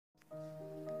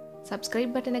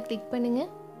Subscribe பட்டனை click பண்ணுங்கள்.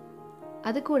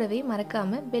 அது கூடவே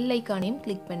மறக்காமல் பெல் ஐக்கானையும்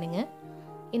கிளிக் பண்ணுங்கள்.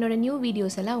 என்னோட நியூ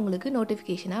வீடியோஸ் எல்லாம் உங்களுக்கு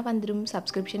நோட்டிஃபிகேஷனாக வந்துடும்.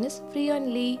 Subscription is free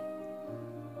only.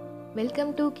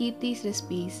 Welcome to Keerthi's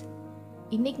recipes.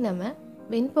 இன்றைக்கி நம்ம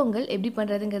வெண்பொங்கல் எப்படி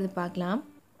பண்ணுறதுங்கிறது பார்க்கலாம்.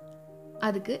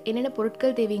 அதுக்கு என்னென்ன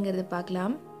பொருட்கள் தேவைங்கிறது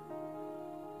பார்க்கலாம்.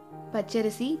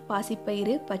 பச்சரிசி,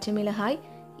 பாசிப்பயிறு, பச்சை மிளகாய்,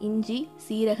 இஞ்சி,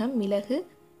 சீரகம், மிளகு,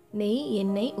 நெய்,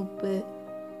 எண்ணெய், உப்பு.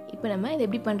 இப்போ நம்ம இதை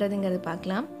எப்படி பண்ணுறதுங்கிறது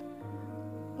பார்க்கலாம்.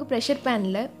 உங்கள் ப்ரெஷர்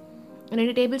பேனில்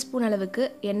 2 டேபிள் ஸ்பூன் அளவுக்கு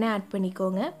எண்ணெய் ஆட்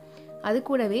பண்ணிக்கோங்க. அது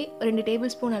கூடவே 2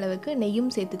 டேபிள் ஸ்பூன் அளவுக்கு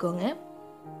நெய்யும் சேர்த்துக்கோங்க.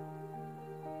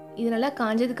 இது நல்லா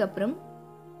காஞ்சதுக்கப்புறம்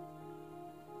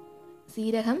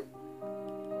சீரகம்,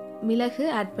 மிளகு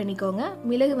ஆட் பண்ணிக்கோங்க.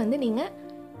 மிளகு வந்து நீங்கள்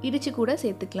இடித்து கூட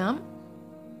சேர்த்துக்கலாம்.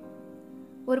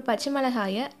 ஒரு பச்சை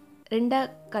மிளகாயை 2ஆக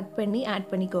கட் பண்ணி ஆட்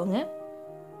பண்ணிக்கோங்க.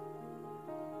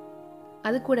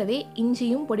 அது கூடவே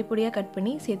இஞ்சியும் பொடி பொடியாக கட்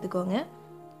பண்ணி சேர்த்துக்கோங்க.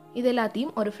 இது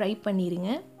எல்லாத்தையும் ஒரு ஃப்ரை பண்ணிடுங்க.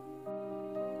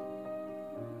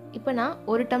 இப்போ நான்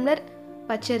 1 டம்ளர்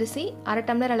பச்சரிசி, 1/2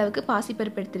 டம்ளர் அளவுக்கு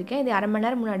பாசிப்பருப்பு எடுத்திருக்கேன். இது 1/2 மணி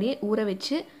நேரம் முன்னாடியே ஊற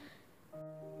வச்சு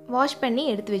வாஷ் பண்ணி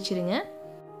எடுத்து வச்சுருங்க.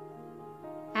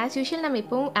 ஆஸ் யூஷுவல் நம்ம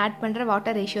இப்போவும் ஆட் பண்ணுற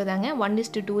வாட்டர் ரேஷியோ தாங்க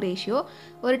 1:2 ரேஷியோ.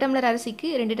 1 டம்ளர் அரிசிக்கு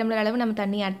 2 டம்ளர் அளவு நம்ம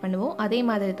தண்ணி ஆட் பண்ணுவோம். அதே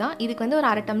மாதிரி தான் இதுக்கு வந்து ஒரு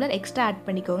 1/2 டம்ளர் எக்ஸ்ட்ரா ஆட்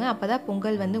பண்ணிக்கோங்க. அப்போ தான்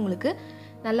பொங்கல் வந்து உங்களுக்கு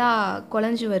நல்லா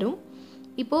குழஞ்சி வரும்.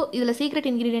 இப்போது இதில் சீக்ரெட்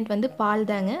இன்க்ரீடியன்ட் வந்து பால்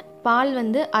தாங்க. பால்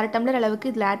வந்து 1/2 டம்ளர் அளவுக்கு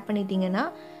இதில் ஆட் பண்ணிட்டீங்கன்னா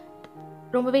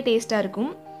ரொம்பவே டேஸ்ட்டாக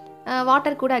இருக்கும்.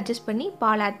 வாட்டர் கூட அட்ஜஸ்ட் பண்ணி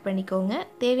பால் ஆட் பண்ணிக்கோங்க.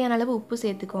 தேவையான அளவு உப்பு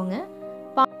சேர்த்துக்கோங்க.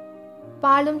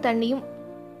 பாலும் தண்ணியும்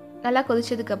நல்லா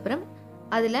கொதிச்சதுக்கப்புறம்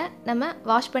அதில் நம்ம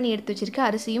வாஷ் பண்ணி எடுத்து வச்சுருக்க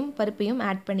அரிசியும் பருப்பையும்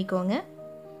ஆட் பண்ணிக்கோங்க.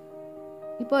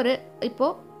 இப்போது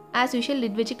ஆஸ் யூஷுவல்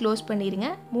லிட் வச்சு க்ளோஸ் பண்ணிடுங்க.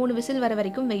 3 விசில் வர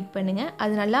வரைக்கும் வெயிட் பண்ணுங்கள்.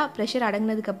 அது நல்லா ப்ரெஷர்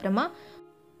அடங்கினதுக்கப்புறமா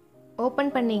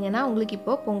ஓப்பன் பண்ணிங்கன்னா உங்களுக்கு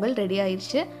இப்போது பொங்கல் ரெடி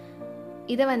ஆயிடுச்சு.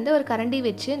 இதை வந்து ஒரு கரண்டி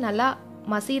வச்சு நல்லா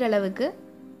மசிகிற அளவுக்கு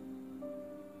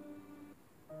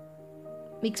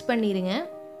மிக்ஸ் பண்ணிடுங்க.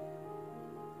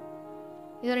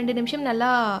 இது 2 நிமிஷம் நல்லா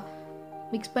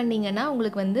மிக்ஸ் பண்ணிங்கன்னா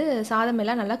உங்களுக்கு வந்து சாதம்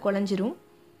எல்லாம் நல்லா குழஞ்சிரும்.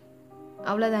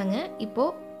 அவ்வளோதாங்க.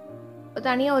 இப்போது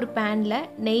தனியாக ஒரு பேனில்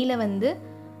நெய்யில் வந்து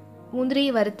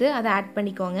முந்திரியை வறுத்து அதை ஆட்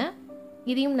பண்ணிக்கோங்க.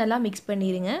 இதையும் நல்லா மிக்ஸ்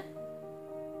பண்ணிடுங்க.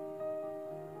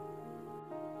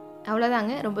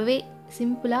 அவ்வளோதாங்க. ரொம்பவே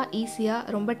சிம்பிளாக, ஈஸியாக,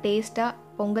 ரொம்ப டேஸ்ட்டாக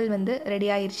பொங்கல் வந்து ரெடி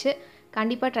ஆயிடுச்சு.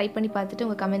 கண்டிப்பாக ட்ரை பண்ணி பார்த்துட்டு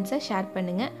உங்கள் கமெண்ட்ஸை ஷேர்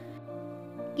பண்ணுங்கள்.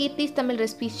 கீர்த்திஸ் தமிழ்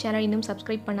ரெசிபீஸ் சேனல் இன்னும்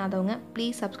சப்ஸ்கிரைப் பண்ணாதவங்க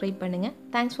ப்ளீஸ் சப்ஸ்கிரைப் பண்ணுங்கள்.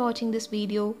 தேங்க்ஸ் ஃபார் வாட்சிங் திஸ்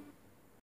வீடியோ.